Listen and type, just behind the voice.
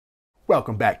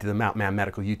Welcome back to the Mountain Man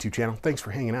Medical YouTube channel. Thanks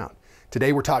for hanging out.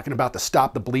 Today we're talking about the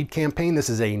Stop the Bleed campaign. This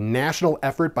is a national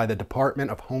effort by the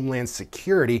Department of Homeland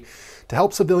Security to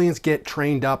help civilians get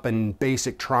trained up in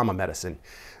basic trauma medicine.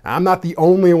 I'm not the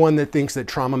only one that thinks that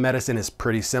trauma medicine is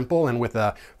pretty simple, and with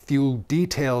a few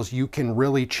details you can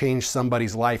really change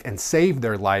somebody's life and save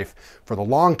their life for the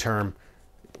long term.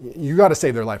 You got to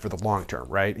save their life for the long term,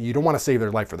 right? You don't want to save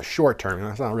their life for the short term.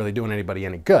 That's not really doing anybody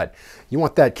any good. You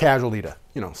want that casualty to,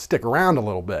 stick around a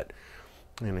little bit.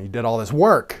 You did all this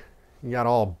work. You got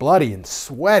all bloody and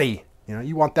sweaty.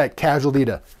 You want that casualty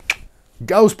to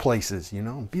go places,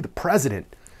 be the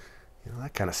president.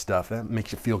 That kind of stuff. That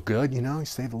makes you feel good, You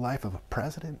save the life of a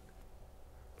president.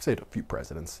 Saved a few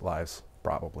presidents' lives,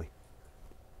 probably.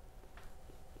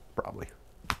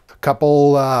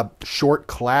 Couple short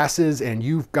classes and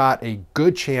you've got a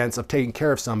good chance of taking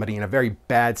care of somebody in a very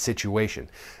bad situation.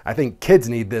 I think kids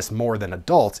need this more than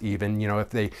adults even.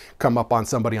 If they come up on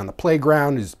somebody on the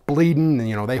playground who's bleeding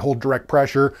and they hold direct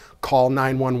pressure, call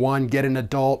 911, get an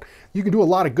adult. You can do a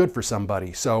lot of good for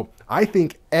somebody. So I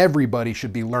think everybody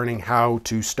should be learning how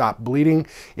to stop bleeding.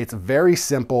 It's very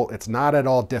simple. It's not at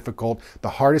all difficult. The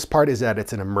hardest part is that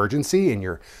it's an emergency and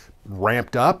you're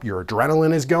ramped up, your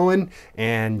adrenaline is going,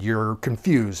 and you're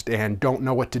confused and don't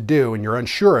know what to do and you're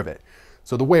unsure of it.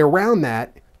 So the way around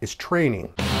that is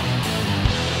training.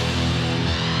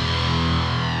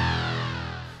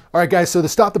 All right, guys, so the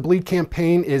Stop the Bleed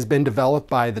campaign has been developed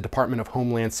by the Department of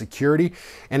Homeland Security,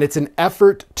 and it's an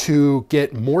effort to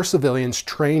get more civilians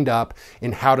trained up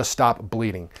in how to stop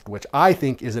bleeding, which I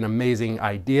think is an amazing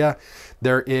idea.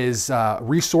 There is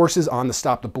resources on the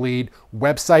Stop the Bleed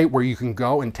website where you can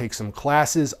go and take some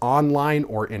classes online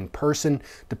or in person,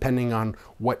 depending on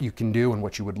what you can do and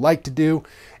what you would like to do.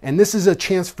 And this is a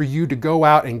chance for you to go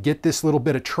out and get this little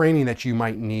bit of training that you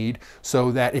might need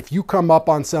so that if you come up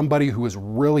on somebody who is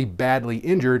really badly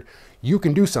injured, you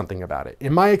can do something about it.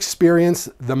 In my experience,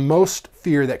 the most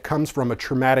fear that comes from a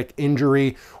traumatic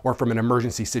injury or from an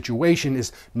emergency situation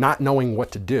is not knowing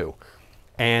what to do.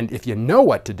 And if you know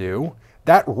what to do,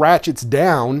 that ratchets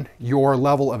down your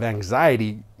level of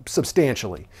anxiety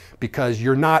substantially because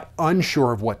you're not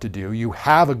unsure of what to do. You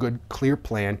have a good, clear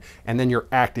plan, and then you're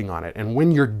acting on it. And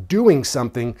when you're doing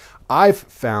something, I've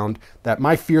found that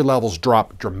my fear levels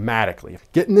drop dramatically.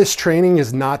 Getting this training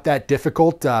is not that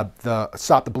difficult. The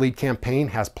Stop the Bleed campaign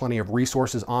has plenty of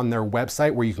resources on their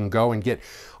website where you can go and get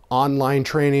online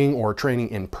training or training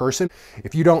in person.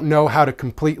 If you don't know how to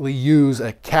completely use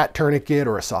a CAT tourniquet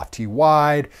or a soft T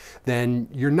wide, then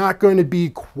you're not going to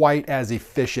be quite as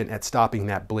efficient at stopping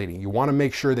that bleeding. You want to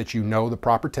make sure that you know the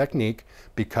proper technique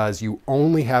because you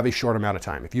only have a short amount of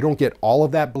time. If you don't get all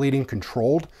of that bleeding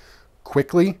controlled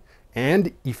quickly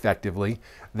and effectively,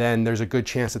 then there's a good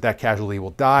chance that that casualty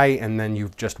will die and then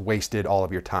you've just wasted all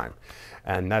of your time.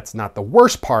 And that's not the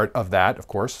worst part of that. Of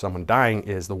course, someone dying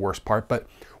is the worst part, but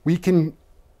we can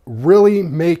really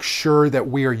make sure that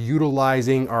we are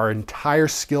utilizing our entire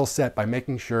skill set by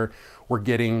making sure we're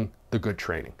getting the good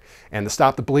training. And the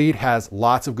Stop the Bleed has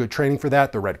lots of good training for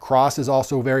that. The Red Cross is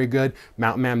also very good.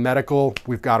 Mountain Man Medical,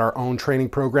 we've got our own training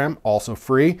program, also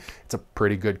free. It's a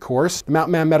pretty good course. The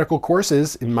Mountain Man Medical course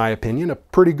is, in my opinion, a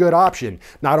pretty good option.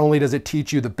 Not only does it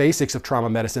teach you the basics of trauma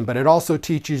medicine, but it also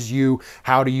teaches you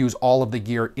how to use all of the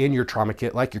gear in your trauma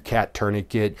kit, like your CAT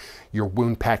tourniquet, your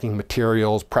wound packing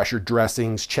materials, pressure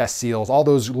dressings, chest seals, all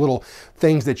those little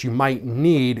things that you might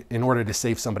need in order to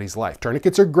save somebody's life.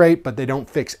 Tourniquets are great, but they don't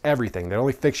fix everything. They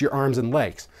only fix your arms and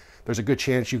legs. There's a good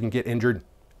chance you can get injured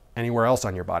anywhere else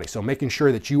on your body. So making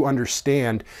sure that you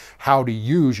understand how to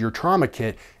use your trauma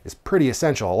kit is pretty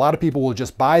essential. A lot of people will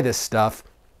just buy this stuff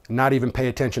and not even pay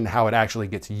attention to how it actually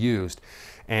gets used.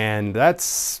 And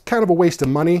that's kind of a waste of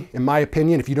money, in my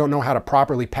opinion. If you don't know how to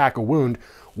properly pack a wound,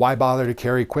 why bother to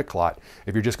carry QuikClot?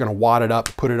 If you're just going to wad it up,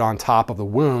 put it on top of the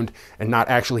wound and not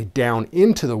actually down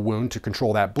into the wound to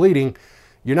control that bleeding,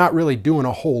 you're not really doing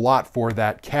a whole lot for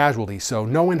that casualty. So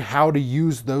knowing how to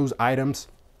use those items,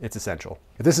 it's essential.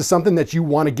 If this is something that you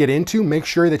want to get into, make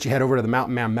sure that you head over to the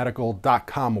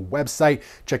mountainmanmedical.com website,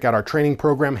 check out our training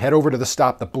program, head over to the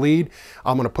Stop the Bleed.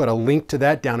 I'm going to put a link to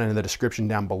that down in the description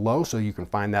down below so you can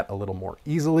find that a little more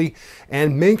easily.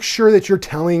 And make sure that you're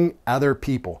telling other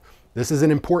people. This is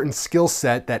an important skill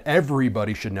set that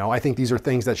everybody should know. I think these are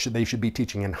things that they should be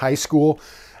teaching in high school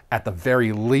at the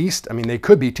very least. I mean, they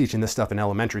could be teaching this stuff in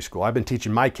elementary school. I've been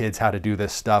teaching my kids how to do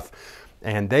this stuff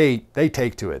and they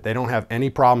take to it. They don't have any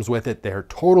problems with it. They're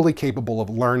totally capable of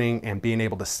learning and being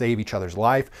able to save each other's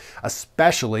life,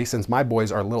 especially since my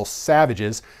boys are little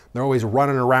savages. They're always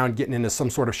running around getting into some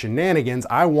sort of shenanigans.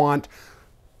 I want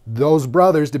those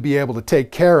brothers to be able to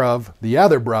take care of the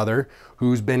other brother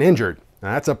who's been injured.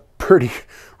 Now, that's a pretty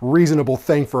reasonable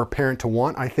thing for a parent to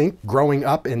want, I think. Growing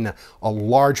up in a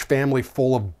large family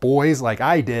full of boys like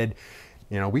I did,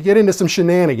 you know, we get into some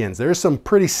shenanigans. There's some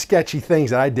pretty sketchy things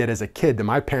that I did as a kid that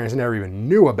my parents never even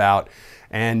knew about.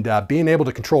 And being able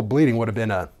to control bleeding would have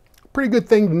been a pretty good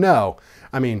thing to know.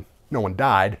 I mean, no one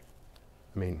died.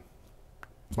 I mean,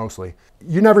 mostly.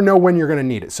 You never know when you're going to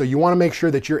need it. So you want to make sure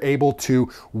that you're able to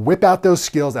whip out those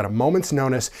skills at a moment's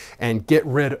notice and get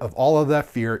rid of all of that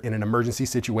fear in an emergency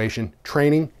situation.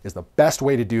 Training is the best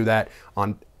way to do that.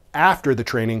 After the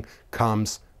training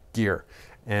comes gear.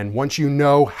 And once you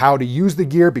know how to use the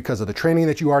gear because of the training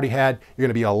that you already had, you're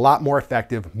going to be a lot more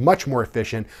effective, much more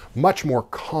efficient, much more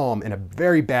calm in a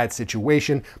very bad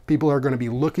situation. People are going to be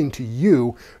looking to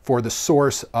you for the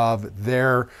source of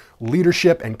their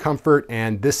leadership and comfort,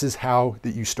 and this is how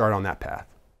that you start on that path.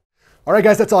 All right,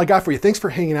 guys, that's all I got for you. Thanks for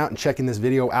hanging out and checking this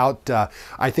video out.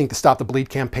 I think the Stop the Bleed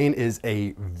campaign is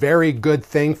a very good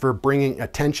thing for bringing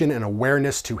attention and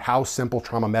awareness to how simple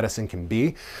trauma medicine can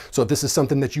be. So if this is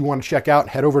something that you want to check out,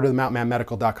 head over to the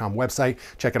mountainmanmedical.com website,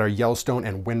 check out our Yellowstone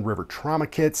and Wind River trauma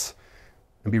kits,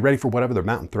 and be ready for whatever the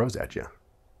mountain throws at you.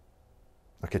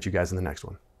 I'll catch you guys in the next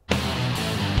one.